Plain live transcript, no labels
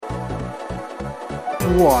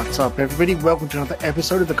What's up, everybody? Welcome to another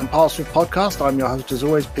episode of the Compile Swift podcast. I'm your host, as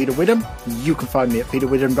always, Peter Widom. You can find me at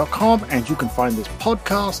peterwidom.com, and you can find this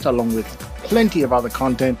podcast along with plenty of other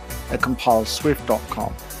content at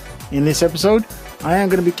compileswift.com. In this episode, I am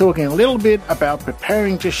going to be talking a little bit about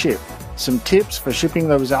preparing to ship, some tips for shipping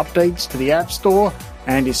those updates to the App Store,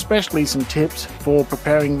 and especially some tips for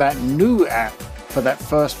preparing that new app for that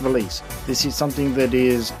first release. This is something that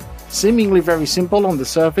is seemingly very simple on the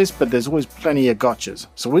surface, but there's always plenty of gotchas.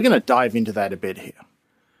 So we're going to dive into that a bit here.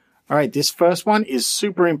 All right, this first one is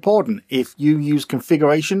super important if you use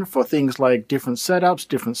configuration for things like different setups,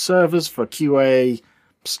 different servers for QA,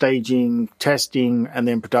 staging, testing, and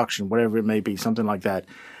then production, whatever it may be, something like that.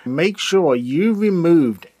 Make sure you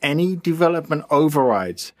removed any development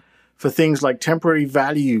overrides for things like temporary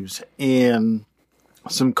values in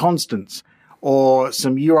some constants or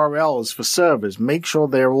some URLs for servers. Make sure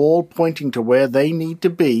they're all pointing to where they need to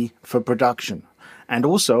be for production. And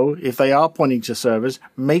also, if they are pointing to servers,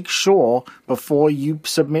 make sure before you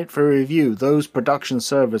submit for review, those production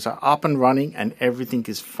servers are up and running and everything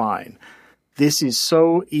is fine. This is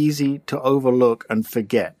so easy to overlook and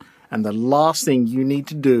forget. And the last thing you need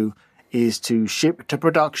to do is to ship to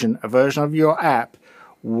production a version of your app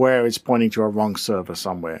where it's pointing to a wrong server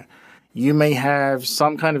somewhere. You may have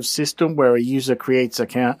some kind of system where a user creates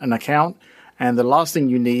an account, and the last thing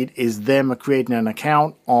you need is them creating an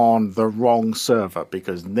account on the wrong server,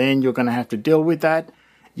 because then you're going to have to deal with that.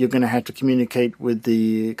 You're going to have to communicate with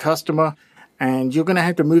the customer, and you're going to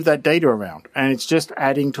have to move that data around. And it's just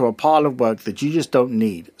adding to a pile of work that you just don't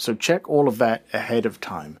need. So check all of that ahead of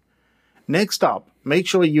time. Next up, make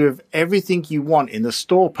sure you have everything you want in the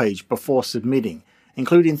store page before submitting,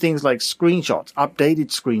 including things like screenshots, updated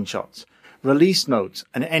screenshots, release notes,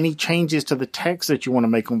 and any changes to the text that you want to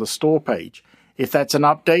make on the store page. If that's an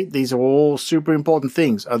update, these are all super important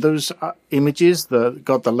things. Are those images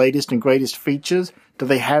got the latest and greatest features? Do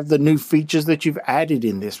they have the new features that you've added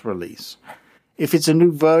in this release? If it's a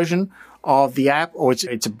new version of the app or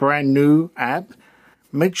it's a brand new app,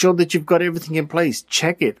 make sure that you've got everything in place.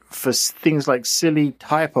 Check it for things like silly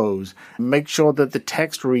typos. Make sure that the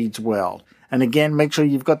text reads well. And again, make sure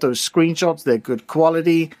you've got those screenshots. They're good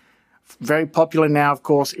quality. Very popular now, of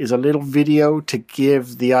course, is a little video to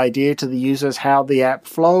give the idea to the users how the app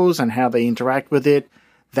flows and how they interact with it.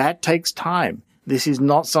 That takes time. This is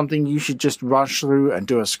not something you should just rush through and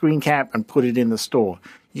do a screen cap and put it in the store.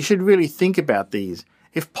 You should really think about these.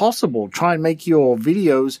 If possible, try and make your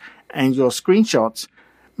videos and your screenshots,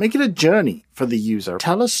 make it a journey for the user.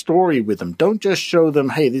 Tell a story with them. Don't just show them,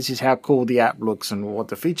 hey, this is how cool the app looks and what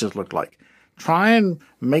the features look like. Try and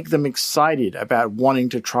make them excited about wanting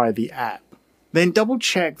to try the app. Then double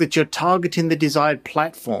check that you're targeting the desired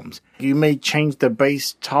platforms. You may change the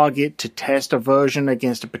base target to test a version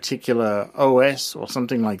against a particular OS or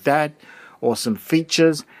something like that, or some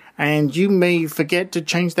features, and you may forget to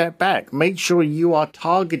change that back. Make sure you are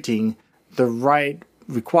targeting the right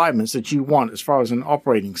requirements that you want as far as an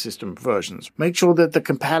operating system versions. Make sure that the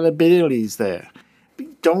compatibility is there.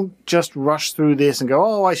 Don't just rush through this and go,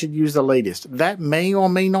 oh, I should use the latest. That may or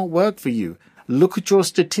may not work for you. Look at your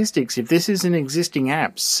statistics. If this is an existing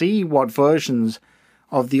app, see what versions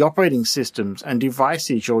of the operating systems and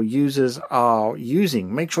devices your users are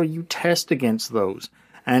using. Make sure you test against those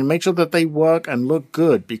and make sure that they work and look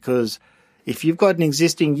good, because if you've got an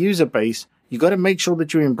existing user base, you've got to make sure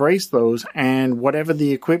that you embrace those and whatever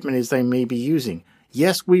the equipment is they may be using.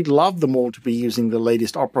 Yes, we'd love them all to be using the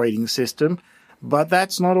latest operating system, but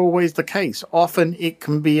that's not always the case. Often it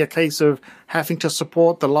can be a case of having to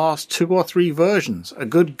support the last 2 or 3 versions. A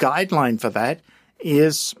good guideline for that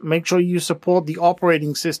is make sure you support the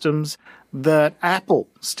operating systems that Apple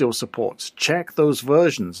still supports. Check those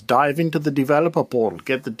versions. Dive into the developer portal.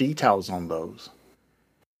 Get the details on those.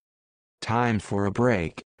 Time for a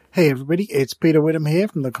break. Hey everybody, it's Peter Widom here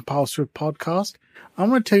from the Compile Swift podcast. I'm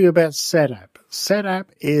going to tell you about Setapp. Setapp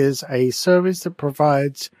is a service that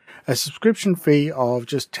provides a subscription fee of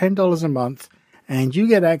just $10 a month, and you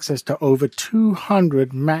get access to over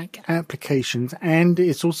 200 Mac applications, and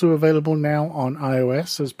it's also available now on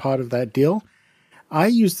iOS as part of that deal. I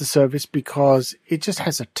use the service because it just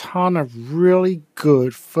has a ton of really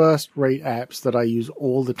good first-rate apps that I use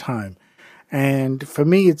all the time. And for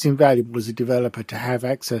me, it's invaluable as a developer to have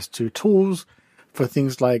access to tools for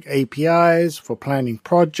things like APIs, for planning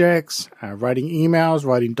projects, writing emails,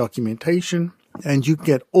 writing documentation. And you can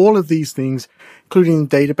get all of these things, including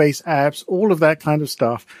database apps, all of that kind of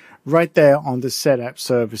stuff, right there on the Setapp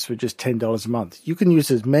service for just $10 a month. You can use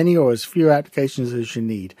as many or as few applications as you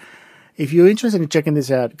need. If you're interested in checking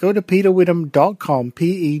this out, go to peterwidom.com,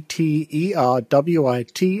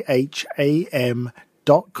 peterwitham.com,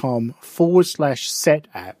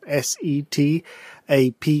 petapp.com/setapp,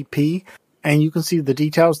 SETAPP. And you can see the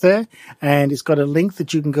details there. And it's got a link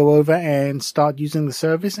that you can go over and start using the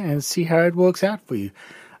service and see how it works out for you.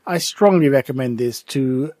 I strongly recommend this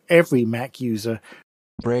to every Mac user.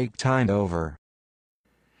 Break time over.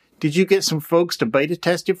 Did you get some folks to beta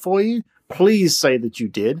test it for you? Please say that you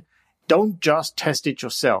did. Don't just test it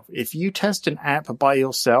yourself. If you test an app by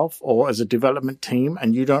yourself or as a development team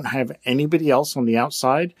and you don't have anybody else on the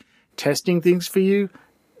outside testing things for you,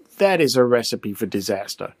 that is a recipe for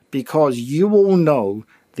disaster, because you all know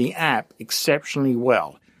the app exceptionally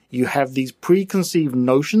well. You have these preconceived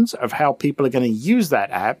notions of how people are going to use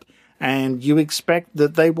that app, and you expect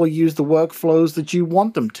that they will use the workflows that you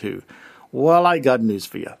want them to. Well, I got news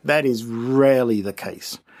for you. That is rarely the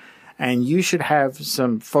case. And you should have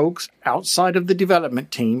some folks outside of the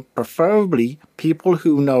development team, preferably people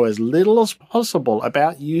who know as little as possible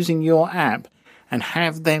about using your app, and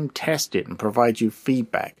have them test it and provide you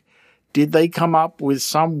feedback. Did they come up with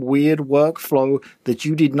some weird workflow that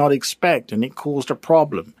you did not expect and it caused a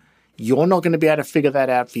problem? You're not going to be able to figure that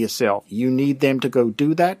out for yourself. You need them to go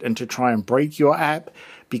do that and to try and break your app,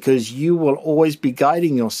 because you will always be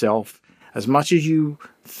guiding yourself. As much as you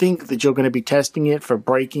think that you're going to be testing it for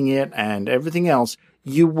breaking it and everything else,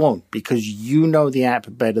 you won't, because you know the app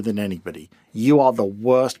better than anybody. You are the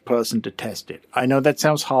worst person to test it. I know that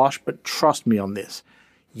sounds harsh, but trust me on this.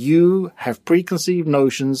 You have preconceived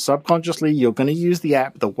notions. Subconsciously, you're going to use the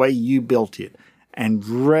app the way you built it. And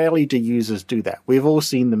rarely do users do that. We've all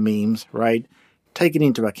seen the memes, right? Take it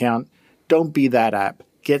into account. Don't be that app.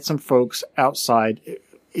 Get some folks outside.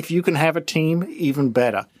 If you can have a team, even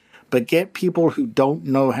better. But get people who don't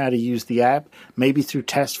know how to use the app, maybe through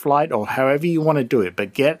test flight or however you want to do it.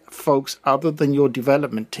 But get folks other than your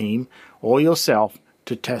development team or yourself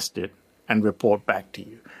to test it and report back to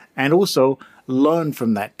you. And also, learn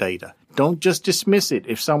from that data. Don't just dismiss it.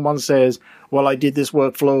 If someone says, well, I did this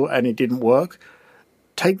workflow and it didn't work,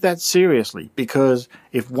 take that seriously, because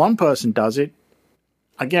if one person does it,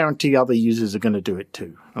 I guarantee other users are going to do it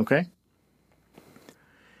too, okay?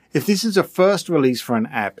 If this is a first release for an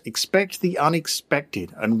app, expect the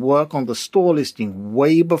unexpected and work on the store listing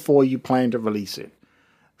way before you plan to release it.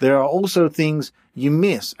 There are also things you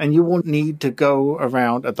miss, and you won't need to go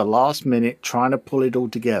around at the last minute trying to pull it all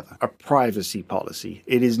together. A privacy policy.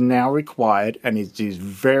 It is now required, and it is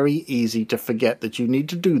very easy to forget that you need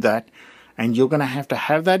to do that, and you're going to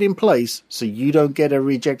have that in place so you don't get a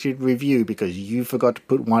rejected review because you forgot to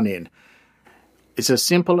put one in. It's as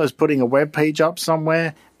simple as putting a web page up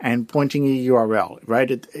somewhere and pointing a URL,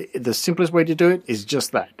 right? The simplest way to do it is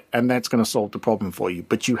just that, and that's going to solve the problem for you,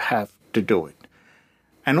 but you have to do it.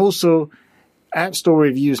 And also, App Store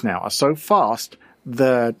reviews now are so fast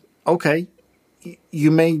that, okay,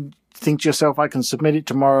 you may think to yourself, I can submit it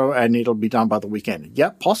tomorrow and it'll be done by the weekend.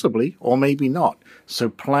 Yeah, possibly, or maybe not. So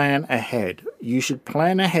plan ahead. You should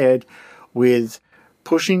plan ahead with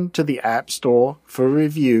pushing to the App Store for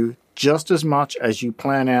review just as much as you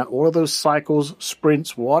plan out all of those cycles,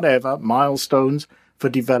 sprints, whatever, milestones for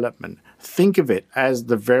development. Think of it as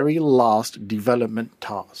the very last development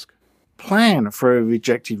task. Plan for a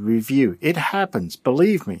rejected review. It happens,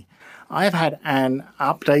 believe me. I've had an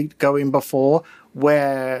update going before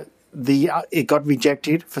where it got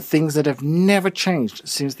rejected for things that have never changed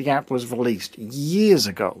since the app was released years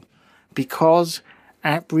ago. Because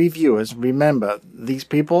app reviewers, remember, these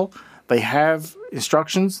people, they have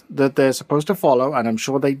instructions that they're supposed to follow, and I'm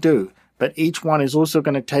sure they do. But each one is also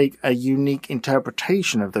going to take a unique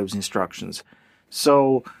interpretation of those instructions.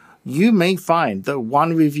 So you may find that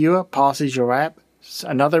one reviewer passes your app,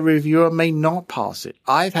 another reviewer may not pass it.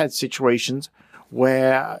 I've had situations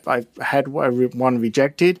where I've had one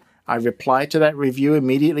rejected. I reply to that review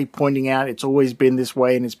immediately, pointing out it's always been this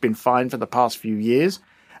way and it's been fine for the past few years.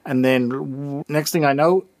 And then next thing I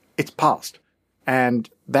know, it's passed. And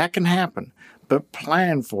that can happen, but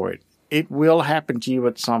plan for it. It will happen to you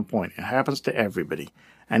at some point. It happens to everybody.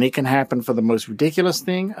 And it can happen for the most ridiculous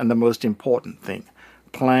thing and the most important thing.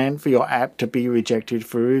 Plan for your app to be rejected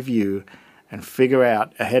for review and figure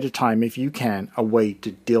out ahead of time, if you can, a way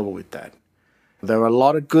to deal with that. There are a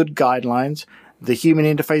lot of good guidelines. The Human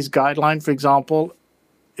Interface Guideline, for example,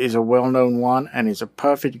 is a well-known one and is a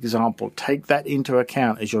perfect example. Take that into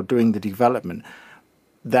account as you're doing the development.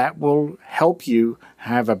 That will help you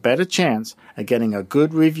have a better chance at getting a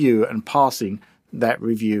good review and passing that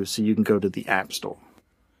review so you can go to the App Store.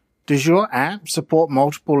 Does your app support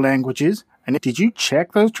multiple languages? And did you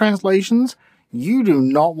check those translations? You do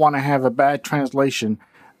not want to have a bad translation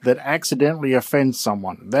that accidentally offends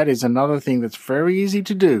someone. That is another thing that's very easy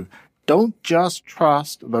to do. Don't just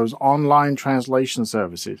trust those online translation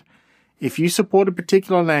services. If you support a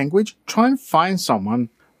particular language, try and find someone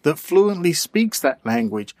that fluently speaks that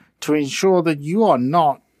language to ensure that you are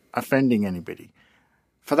not offending anybody.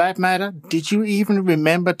 For that matter, did you even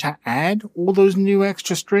remember to add all those new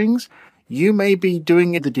extra strings? You may be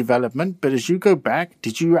doing the development, but as you go back,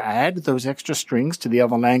 did you add those extra strings to the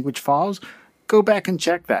other language files? Go back and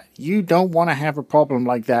check that. You don't want to have a problem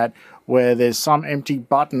like that where there's some empty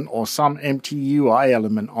button or some empty UI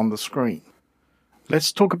element on the screen.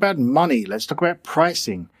 Let's talk about money. Let's talk about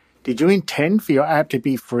pricing. Did you intend for your app to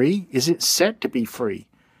be free? Is it set to be free?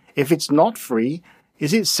 If it's not free,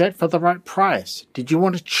 is it set for the right price? Did you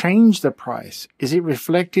want to change the price? Is it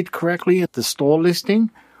reflected correctly at the store listing?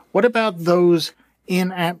 What about those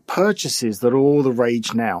in-app purchases that are all the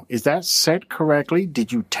rage now? Is that set correctly?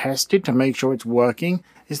 Did you test it to make sure it's working?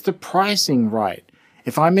 Is the pricing right?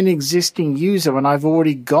 If I'm an existing user and I've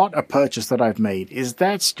already got a purchase that I've made, is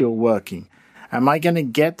that still working? Am I going to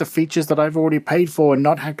get the features that I've already paid for and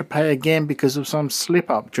not have to pay again because of some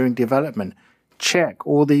slip-up during development? Check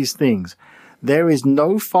all these things. There is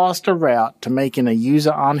no faster route to making a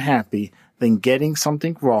user unhappy than getting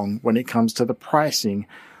something wrong when it comes to the pricing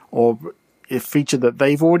or a feature that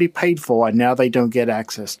they've already paid for and now they don't get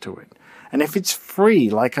access to it. And if it's free,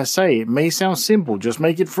 like I say, it may sound simple, just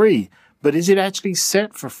make it free. But is it actually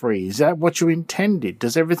set for free? Is that what you intended?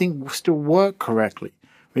 Does everything still work correctly?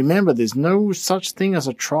 Remember, there's no such thing as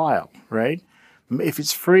a trial, right? If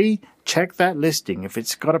it's free, check that listing. If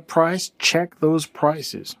it's got a price, check those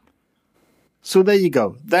prices. So there you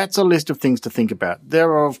go. That's a list of things to think about.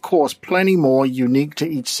 There are, of course, plenty more unique to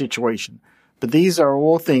each situation. But these are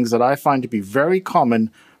all things that I find to be very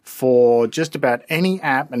common for just about any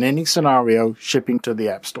app and any scenario shipping to the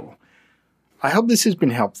App Store. I hope this has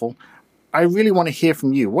been helpful. I really want to hear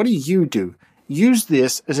from you. What do you do? Use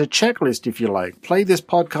this as a checklist if you like. Play this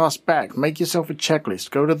podcast back. Make yourself a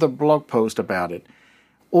checklist. Go to the blog post about it.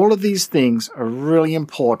 All of these things are really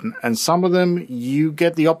important, and some of them you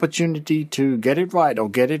get the opportunity to get it right or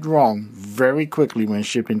get it wrong very quickly when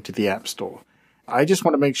shipping to the App Store. I just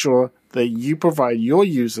want to make sure that you provide your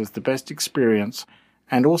users the best experience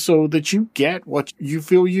and also that you get what you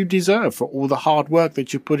feel you deserve for all the hard work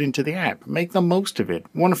that you put into the app. Make the most of it.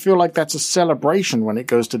 Want to feel like that's a celebration when it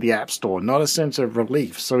goes to the App Store, not a sense of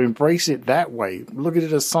relief. So embrace it that way. Look at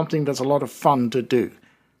it as something that's a lot of fun to do.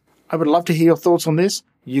 I would love to hear your thoughts on this.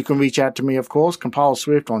 You can reach out to me, of course, Compile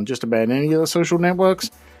Swift on just about any of the social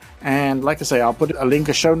networks. And like I say, I'll put a link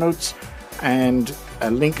to show notes and a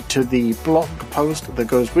link to the blog post that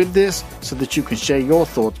goes with this so that you can share your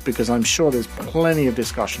thoughts, because I'm sure there's plenty of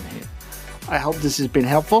discussion here. I hope this has been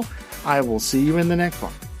helpful. I will see you in the next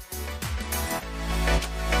one.